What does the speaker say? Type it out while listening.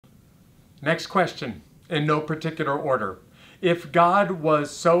Next question, in no particular order. If God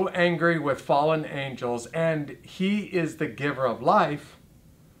was so angry with fallen angels and he is the giver of life,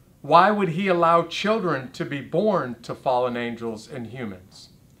 why would he allow children to be born to fallen angels and humans?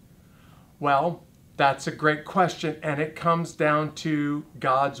 Well, that's a great question, and it comes down to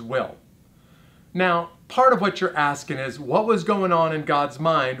God's will. Now, part of what you're asking is, what was going on in God's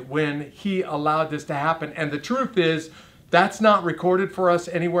mind when he allowed this to happen? And the truth is, that's not recorded for us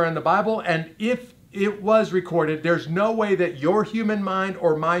anywhere in the Bible. And if it was recorded, there's no way that your human mind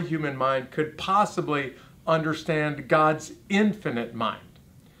or my human mind could possibly understand God's infinite mind.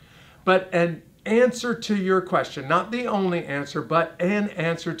 But an answer to your question, not the only answer, but an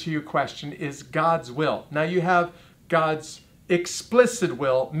answer to your question is God's will. Now you have God's explicit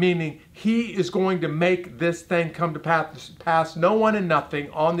will, meaning he is going to make this thing come to pass. No one and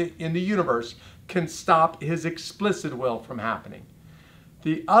nothing in the universe can stop his explicit will from happening.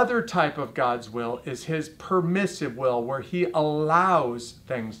 The other type of God's will is his permissive will, where he allows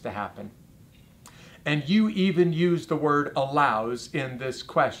things to happen. And you even use the word allows in this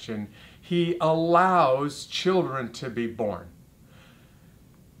question. He allows children to be born.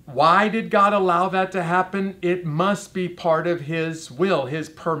 Why did God allow that to happen? It must be part of his will, his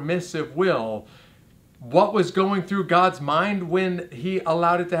permissive will. What was going through God's mind when he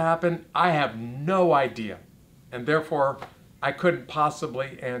allowed it to happen? I have no idea. And therefore, I couldn't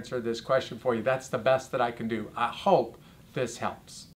possibly answer this question for you. That's the best that I can do. I hope this helps.